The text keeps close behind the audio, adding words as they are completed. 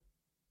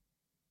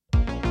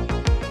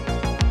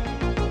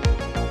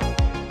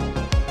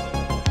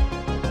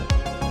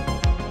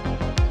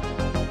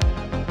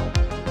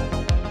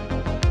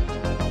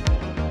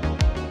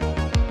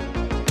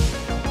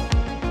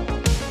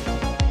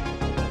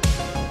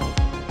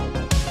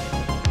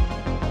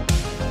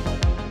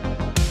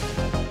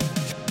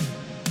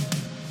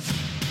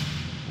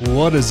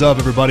What is up,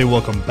 everybody?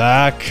 Welcome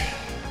back.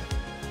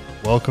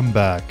 Welcome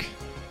back.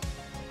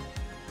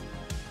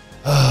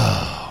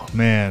 Oh,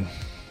 man.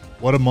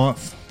 What a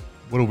month.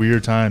 What a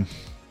weird time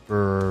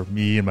for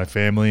me and my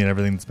family and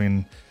everything that's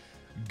been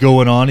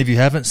going on. If you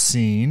haven't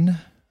seen,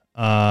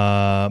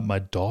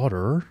 my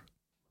daughter,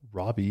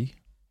 Robbie,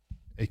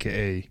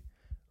 a.k.a.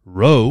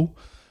 Ro,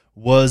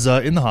 was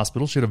in the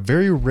hospital. She had a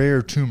very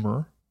rare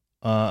tumor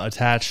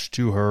attached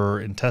to her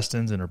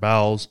intestines and her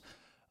bowels.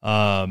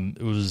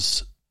 It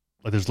was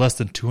like there's less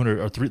than 200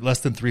 or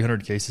less than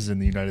 300 cases in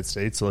the United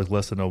States, so like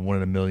less than a 1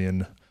 in a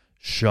million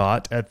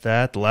shot at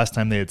that. The last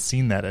time they had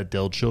seen that at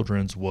Dell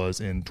Children's was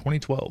in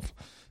 2012,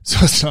 so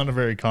it's not a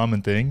very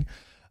common thing.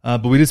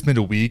 But we did spend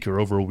a week or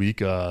over a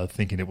week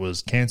thinking it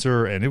was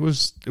cancer, and it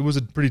was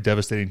a pretty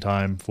devastating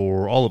time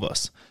for all of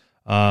us.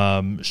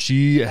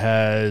 She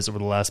has over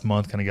the last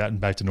month kind of gotten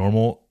back to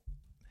normal.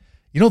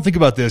 You don't think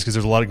about this because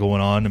there's a lot going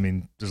on. I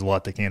mean, there's a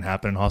lot that can't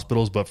happen in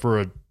hospitals, but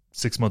for a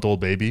 6-month-old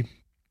baby,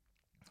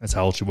 that's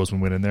how old she was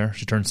when we went in there.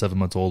 She turned 7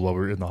 months old while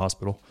we were in the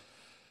hospital.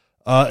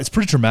 It's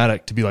pretty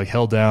traumatic to be like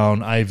held down,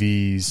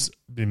 IVs,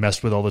 being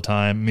messed with all the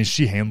time. I mean,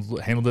 she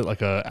handled it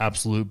like an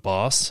absolute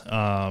boss.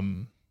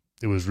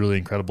 It was really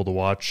incredible to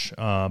watch.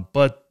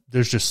 But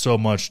there's just so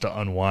much to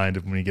unwind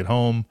when you get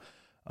home,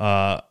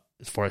 as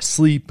far as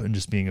sleep and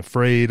just being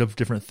afraid of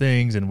different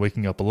things and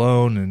waking up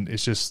alone. And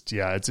it's just,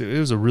 it's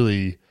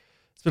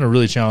been a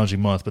really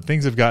challenging month, but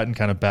things have gotten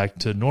kind of back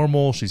to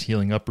normal. She's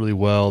healing up really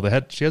well.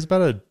 She has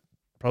about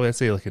I'd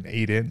say like an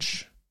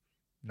 8-inch,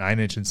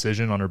 9-inch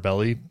incision on her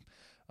belly.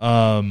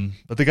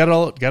 But they got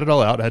it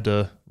all out. I had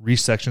to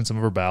resection some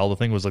of her bowel. The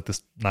thing was like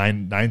this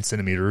 9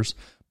 centimeters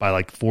by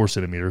like 4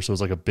 centimeters. So it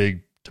was like a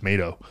big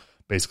tomato,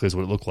 basically is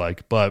what it looked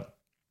like. But,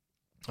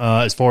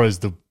 as far as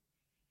the,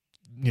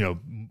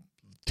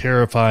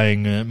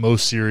 terrifying,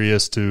 most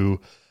serious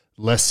to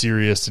less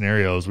serious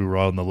scenarios, we were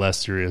on the less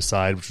serious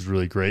side, which was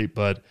really great.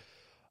 But,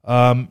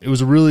 it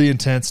was a really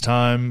intense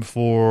time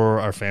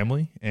for our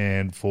family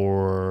and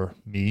for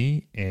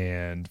me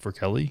and for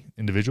Kelly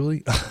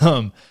individually.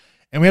 And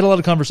we had a lot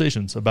of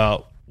conversations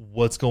about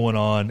what's going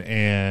on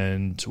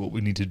and what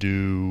we need to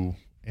do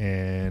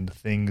and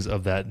things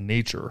of that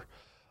nature.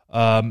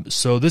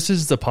 So this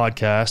is the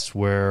podcast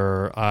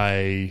where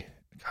I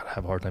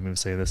have a hard time even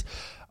saying this.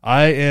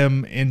 I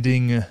am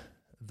ending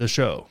the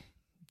show.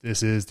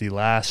 This is the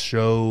last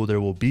show there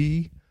will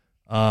be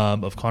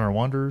of Connor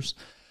Wanders.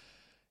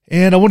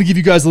 And I want to give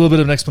you guys a little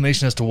bit of an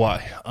explanation as to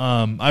why.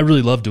 I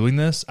really love doing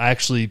this. I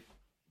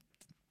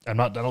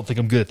don't think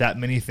I'm good at that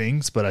many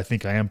things, but I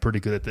think I am pretty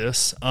good at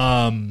this.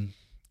 And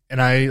like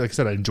I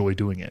said, I enjoy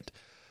doing it.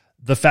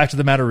 The fact of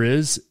the matter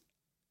is,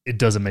 it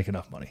doesn't make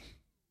enough money.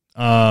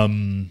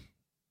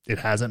 It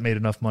hasn't made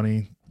enough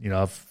money.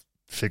 I've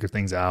figured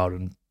things out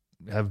and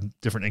have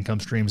different income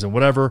streams and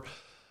whatever.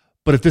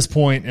 But at this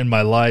point in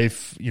my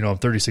life, I'm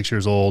 36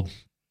 years old.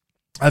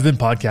 I've been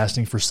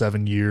podcasting for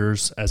 7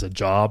 years as a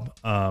job.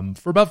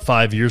 For about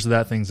 5 years of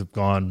that, things have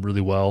gone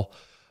really well.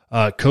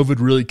 COVID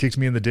really kicked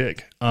me in the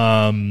dick.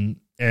 And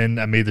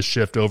I made the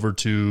shift over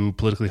to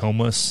Politically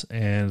Homeless,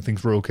 and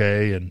things were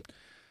okay. And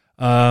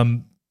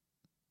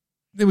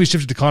then we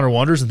shifted to Connor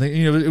Wanders, and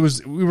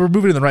we were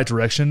moving in the right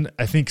direction.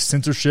 I think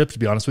censorship, to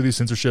be honest with you,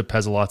 censorship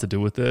has a lot to do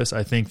with this.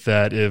 I think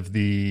that if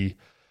the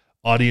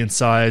audience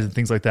size and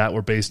things like that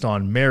were based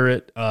on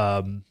merit,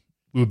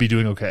 we would be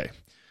doing okay.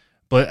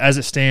 But as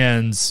it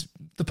stands,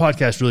 the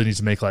podcast really needs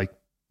to make like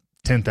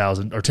 10 times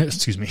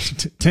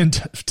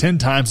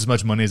as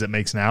much money as it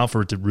makes now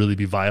for it to really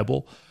be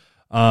viable.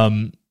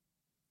 And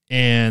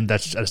I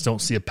just don't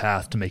see a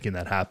path to making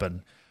that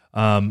happen.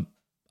 I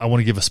want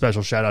to give a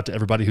special shout out to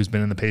everybody who's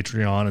been in the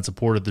Patreon and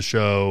supported the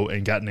show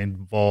and gotten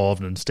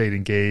involved and stayed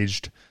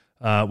engaged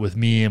with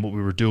me and what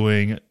we were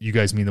doing. You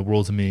guys mean the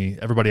world to me.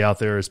 Everybody out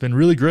there, it's been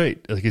really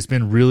great. Like, it's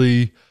been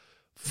really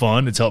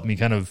fun. It's helped me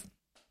kind of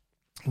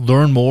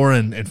learn more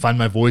and find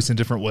my voice in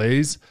different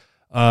ways.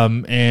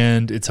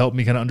 And it's helped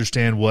me kind of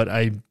understand what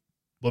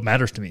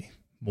matters to me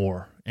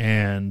more.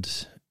 And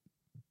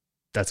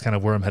that's kind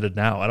of where I'm headed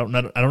now. I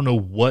don't know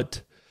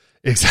what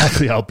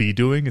exactly I'll be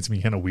doing. It's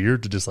been kind of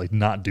weird to just like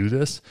not do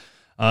this.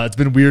 It's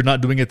been weird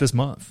not doing it this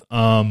month.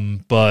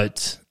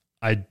 But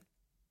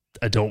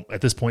I don't, at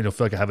this point, I don't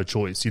feel like I have a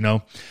choice.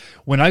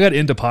 When I got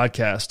into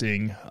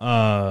podcasting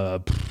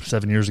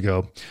 7 years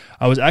ago,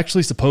 I was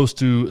actually supposed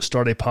to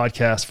start a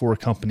podcast for a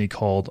company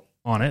called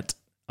On It.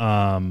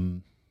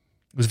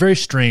 It was a very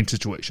strange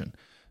situation.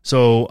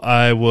 So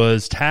I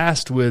was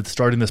tasked with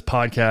starting this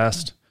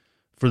podcast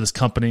for this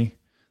company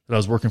that I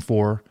was working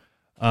for.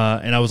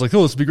 And I was like,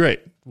 oh, this would be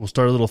great. We'll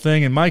start a little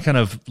thing. And my kind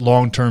of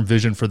long-term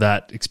vision for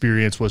that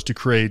experience was to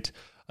create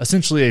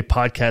essentially a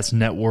podcast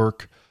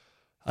network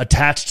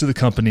attached to the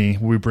company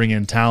where we bring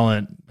in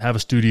talent, have a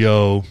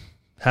studio,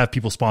 have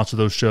people sponsor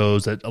those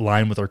shows that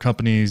align with our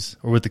companies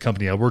or with the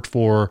company I worked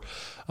for.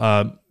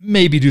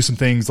 Maybe do some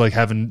things like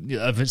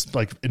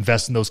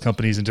invest in those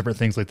companies and different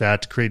things like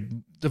that to create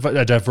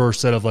a diverse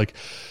set of like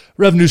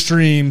revenue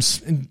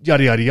streams and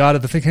yada, yada, yada,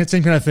 the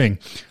same kind of thing.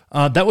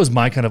 That was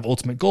my kind of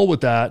ultimate goal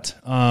with that,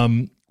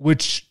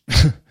 which,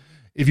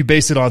 if you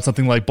base it on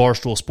something like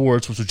Barstool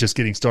Sports, which was just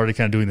getting started,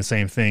 kind of doing the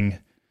same thing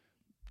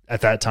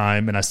at that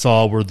time, and I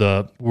saw where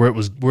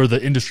the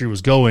industry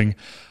was going,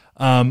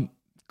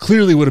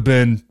 clearly would have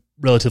been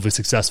relatively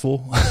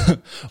successful.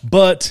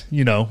 But,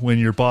 when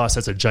your boss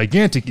has a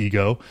gigantic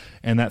ego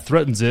and that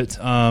threatens it,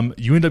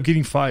 you end up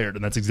getting fired.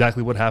 And that's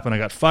exactly what happened. I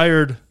got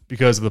fired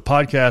because of the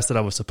podcast that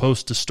I was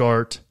supposed to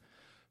start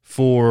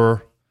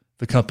for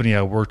the company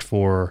I worked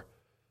for,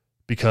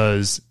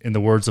 because in the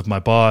words of my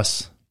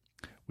boss,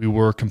 we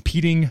were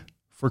competing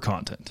for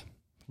content.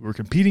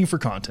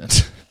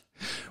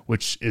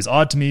 Which is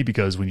odd to me,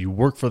 because when you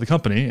work for the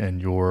company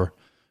and you're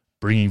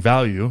bringing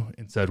value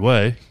in said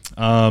way,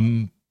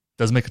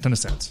 doesn't make a ton of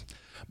sense.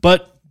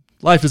 But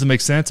life doesn't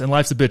make sense, and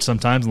life's a bitch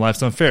sometimes, and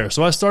life's unfair.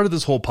 So I started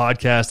this whole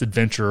podcast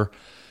adventure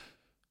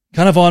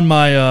kind of on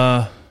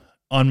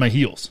my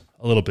heels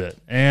a little bit.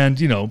 And,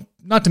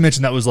 not to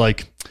mention that was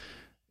like,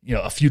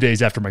 a few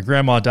days after my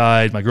grandma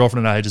died. My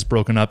girlfriend and I had just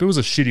broken up. It was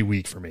a shitty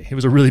week for me. It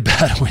was a really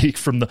bad week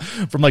from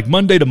like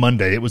Monday to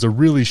Monday. It was a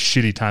really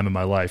shitty time in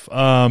my life.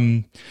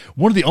 One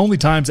of the only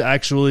times I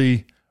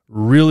actually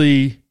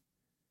really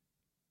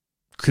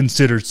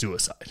considered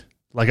suicide.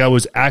 Like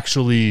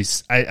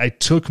I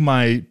took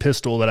my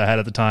pistol that I had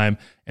at the time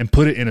and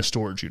put it in a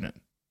storage unit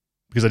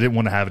because I didn't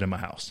want to have it in my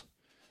house.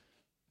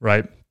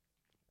 Right.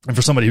 And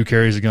for somebody who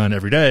carries a gun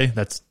every day,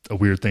 that's a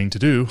weird thing to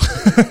do,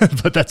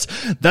 but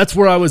that's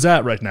where I was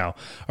at right now,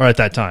 or at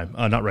that time.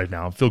 Not right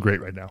now. I feel great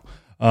right now.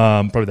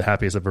 Probably the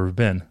happiest I've ever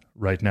been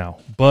right now.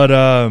 But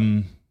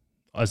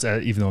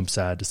even though I'm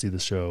sad to see the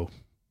show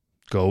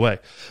go away.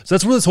 So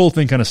that's where this whole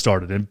thing kind of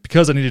started. And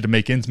because I needed to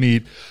make ends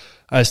meet,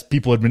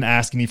 people had been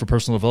asking me for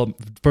personal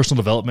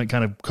development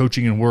kind of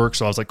coaching and work.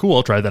 So I was like, cool,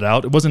 I'll try that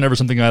out. It wasn't ever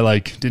something I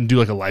didn't do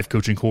like a life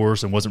coaching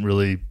course, and wasn't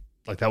really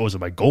like that wasn't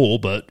my goal,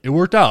 but it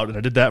worked out. And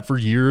I did that for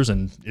years,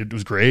 and it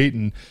was great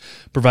and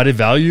provided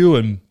value,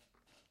 and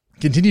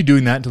continued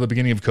doing that until the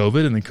beginning of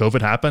COVID. And then COVID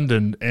happened,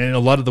 and a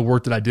lot of the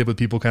work that I did with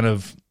people kind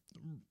of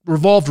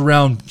revolved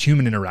around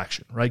human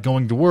interaction, right?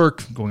 Going to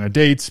work, going on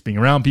dates, being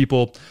around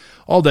people,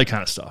 all that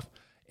kind of stuff.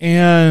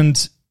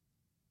 And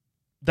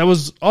that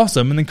was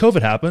awesome. And then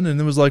COVID happened, and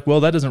it was like, well,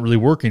 that doesn't really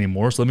work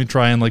anymore. So let me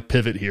try and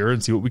pivot here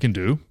and see what we can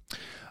do.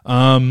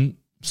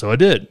 So I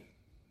did.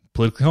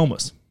 Politically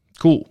homeless.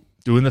 Cool.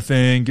 Doing the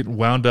thing, getting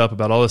wound up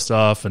about all this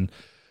stuff. And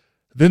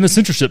then the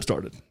censorship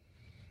started.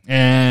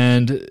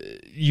 And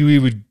we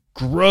would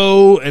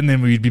grow, and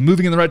then we'd be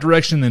moving in the right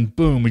direction. Then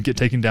boom, we'd get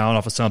taken down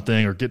off of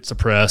something or get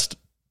suppressed.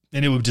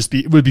 And it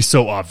would be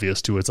so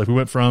obvious to it. It's like we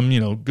went from,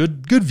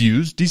 good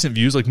views, decent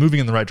views, like moving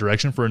in the right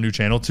direction for a new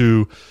channel,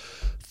 to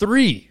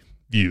 3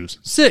 views,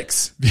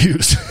 6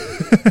 views,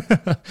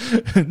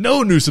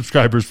 no new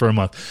subscribers for a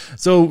month.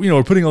 So,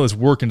 we're putting all this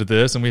work into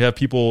this, and we have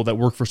people that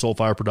work for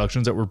Soulfire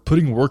Productions that were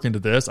putting work into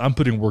this. I'm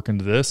putting work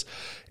into this,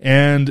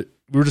 and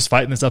we were just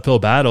fighting this uphill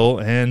battle.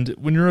 And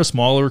when you're a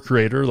smaller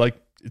creator,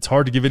 it's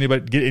hard to get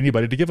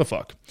anybody to give a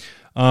fuck.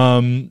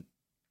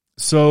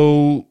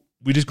 So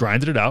we just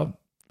grinded it out,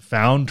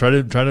 try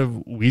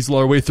to weasel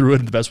our way through it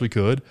the best we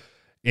could,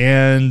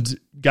 and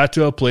got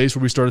to a place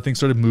where things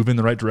started moving in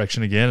the right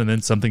direction again. And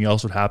then something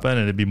else would happen,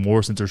 and it'd be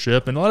more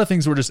censorship, and a lot of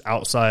things were just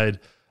outside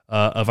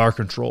of our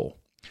control.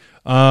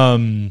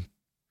 So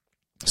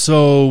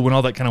when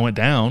all that kind of went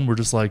down, we're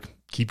just like,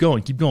 keep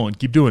going, keep doing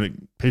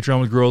it.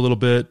 Patreon would grow a little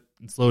bit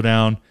and slow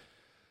down.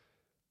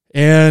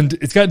 And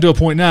it's gotten to a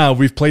point now,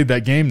 we've played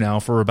that game now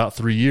for about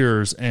 3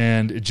 years,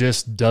 and it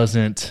just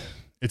doesn't,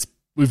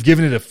 we've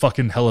given it a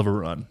fucking hell of a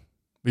run.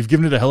 It's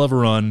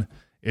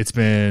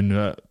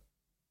been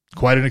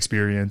quite an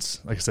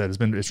experience. Like I said,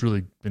 it's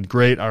really been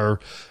great. Our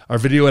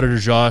video editor,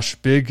 Josh,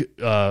 big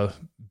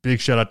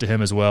shout out to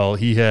him as well.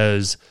 He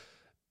has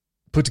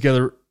put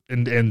together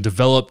and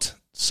developed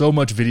so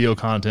much video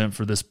content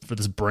for this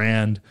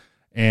brand,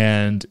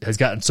 and has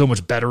gotten so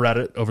much better at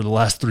it over the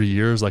last 3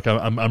 years.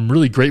 I'm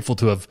really grateful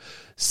to have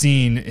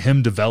seen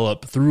him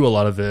develop through a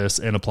lot of this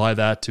and apply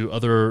that to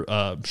other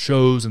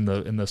shows in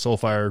the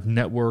Soulfire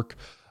network.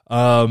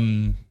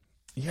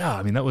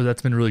 Yeah,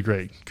 that's been really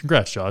great.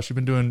 Congrats, Josh. You've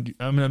been doing.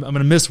 I'm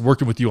gonna miss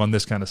working with you on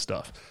this kind of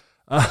stuff.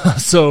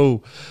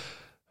 So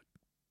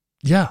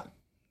yeah,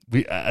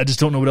 I just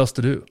don't know what else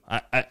to do.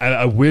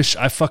 I wish.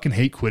 I fucking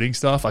hate quitting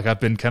stuff. I've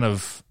been kind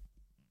of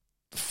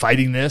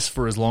fighting this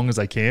for as long as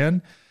I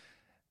can.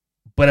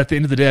 But at the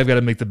end of the day, I've got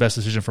to make the best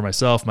decision for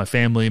myself, my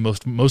family,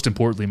 most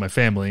importantly, my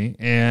family.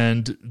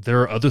 And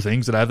there are other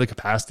things that I have the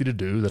capacity to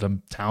do that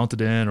I'm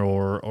talented in,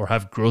 or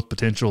have growth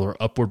potential or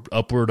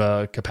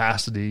upward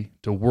capacity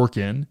to work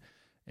in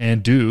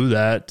and do,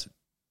 that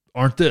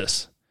aren't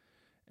this.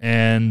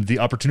 And the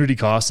opportunity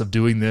costs of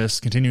doing this,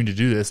 continuing to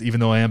do this, even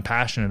though I am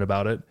passionate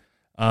about it,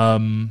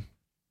 aren't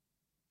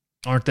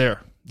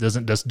there.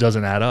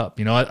 Doesn't add up.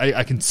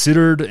 I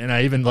considered, and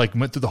I even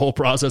went through the whole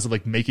process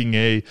of making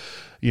a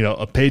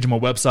page on my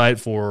website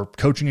for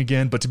coaching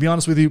again. But to be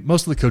honest with you,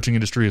 most of the coaching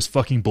industry is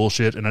fucking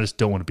bullshit, and I just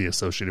don't want to be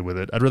associated with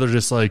it. I'd rather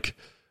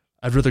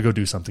go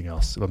do something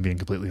else, if I'm being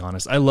completely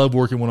honest. I love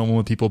working one-on-one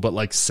with people,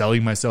 but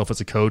selling myself as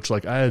a coach,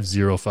 I have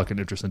zero fucking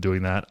interest in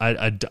doing that.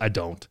 I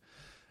don't.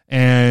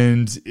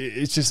 And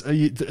it's just,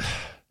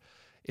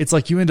 it's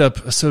like you end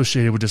up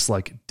associated with just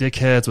like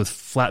dickheads with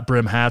flat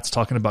brim hats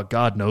talking about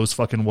God knows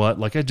fucking what.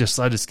 Like I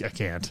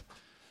can't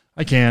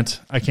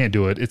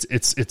do it.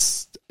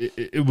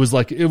 It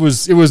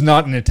was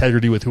not in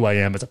integrity with who I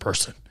am as a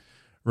person,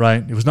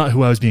 right? It was not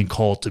who I was being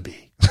called to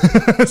be.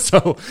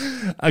 So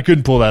I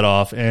couldn't pull that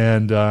off.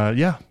 And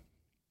yeah,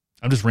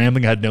 I'm just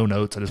rambling. I had no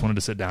notes. I just wanted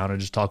to sit down and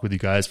just talk with you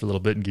guys for a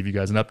little bit and give you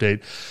guys an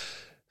update.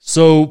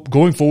 So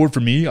going forward for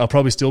me, I'll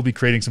probably still be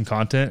creating some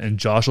content, and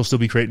Josh will still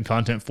be creating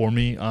content for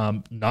me.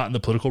 Not in the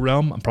political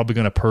realm. I'm probably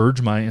going to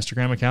purge my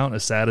Instagram account,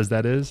 as sad as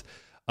that is.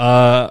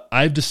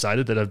 I've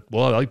decided that I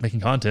like making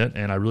content,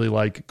 and I really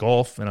like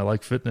golf, and I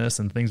like fitness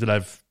and things that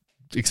I've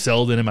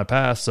excelled in my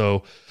past.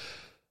 So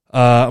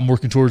I'm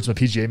working towards my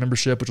PGA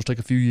membership, which will take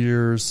a few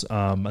years.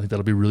 I think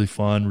that'll be really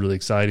fun, really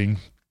exciting.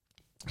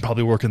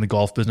 Probably work in the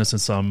golf business in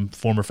some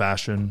form or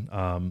fashion.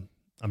 I'm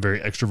very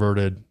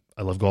extroverted.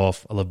 I love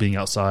golf. I love being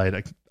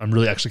outside. I'm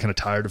really actually kind of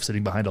tired of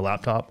sitting behind a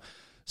laptop.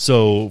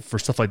 So for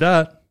stuff like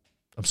that,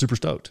 I'm super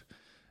stoked.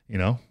 I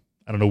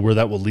don't know where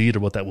that will lead or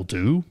what that will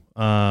do.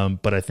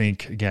 But I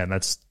think, again,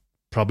 that's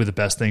probably the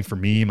best thing for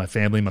me, my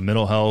family, my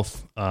mental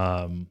health.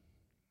 And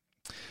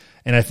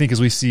I think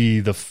as we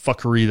see the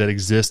fuckery that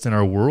exists in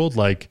our world,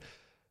 like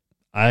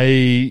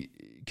I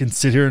can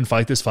sit here and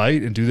fight this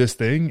fight and do this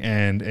thing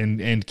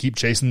and keep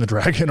chasing the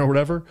dragon or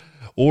whatever.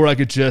 Or I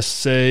could just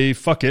say,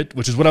 fuck it,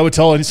 which is what I would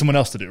tell someone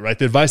else to do, right?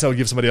 The advice I would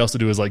give somebody else to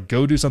do is like,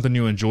 go do something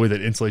you enjoy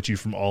that insulates you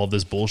from all of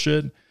this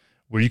bullshit,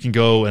 where you can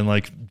go and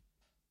like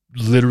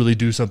literally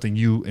do something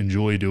you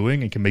enjoy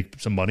doing and can make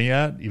some money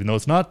at, even though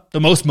it's not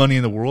the most money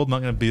in the world. I'm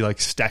not going to be like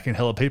stacking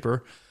hella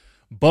paper,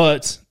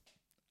 but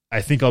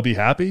I think I'll be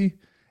happy,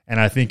 and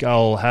I think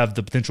I'll have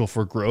the potential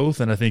for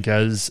growth. And I think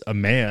as a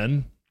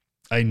man,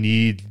 I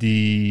need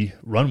the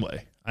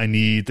runway. I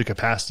need the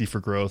capacity for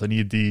growth. I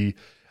need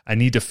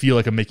to feel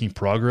like I'm making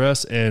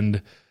progress,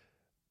 and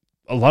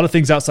a lot of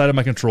things outside of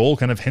my control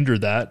kind of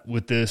hindered that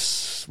with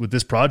this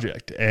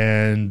project.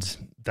 And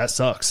that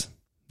sucks.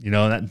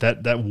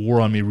 That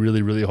wore on me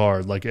really, really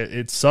hard. Like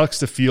it sucks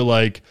to feel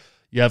like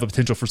you have a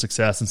potential for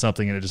success in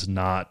something and it just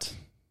not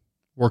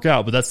work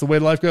out, but that's the way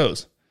life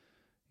goes.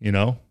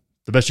 The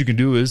best you can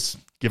do is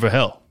give it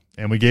hell.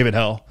 And we gave it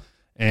hell,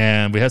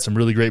 and we had some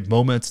really great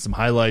moments, some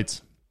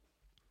highlights,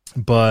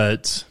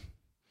 but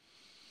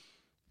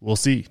we'll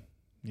see.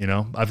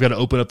 I've got to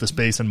open up the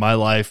space in my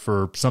life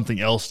for something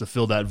else to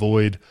fill that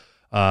void.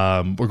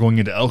 We're going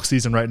into elk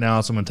season right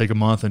now, so I'm going to take a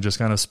month and just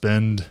kind of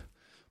spend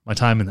my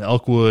time in the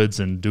elk woods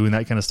and doing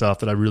that kind of stuff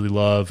that I really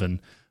love,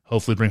 and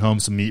hopefully bring home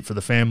some meat for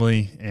the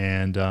family.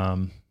 And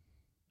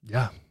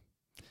yeah,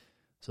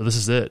 so this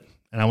is it.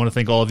 And I want to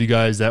thank all of you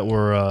guys that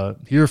were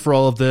here for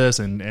all of this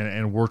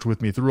and worked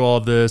with me through all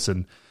of this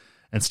and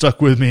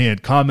stuck with me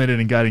and commented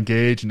and got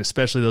engaged, and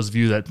especially those of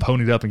you that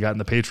ponied up and got in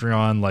the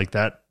Patreon. Like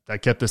that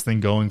kept this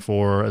thing going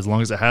for as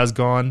long as it has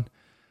gone.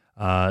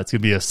 It's going to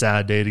be a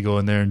sad day to go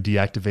in there and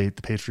deactivate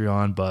the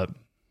Patreon, but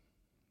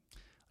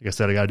like I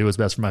said, I got to do what's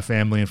best for my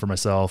family and for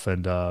myself,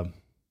 and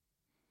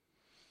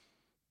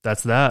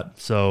that's that.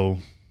 So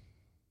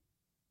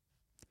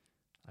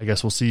I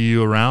guess we'll see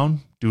you around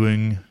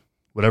doing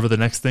whatever the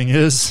next thing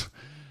is.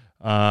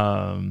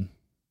 And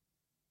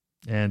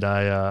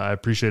I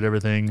appreciate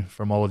everything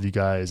from all of you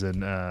guys,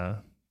 and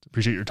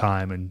appreciate your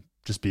time and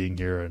just being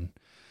here, and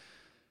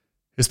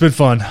it's been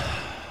fun.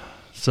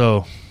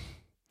 So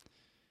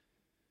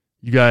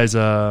you guys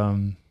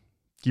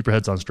keep your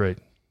heads on straight.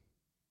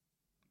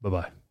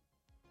 Bye-bye.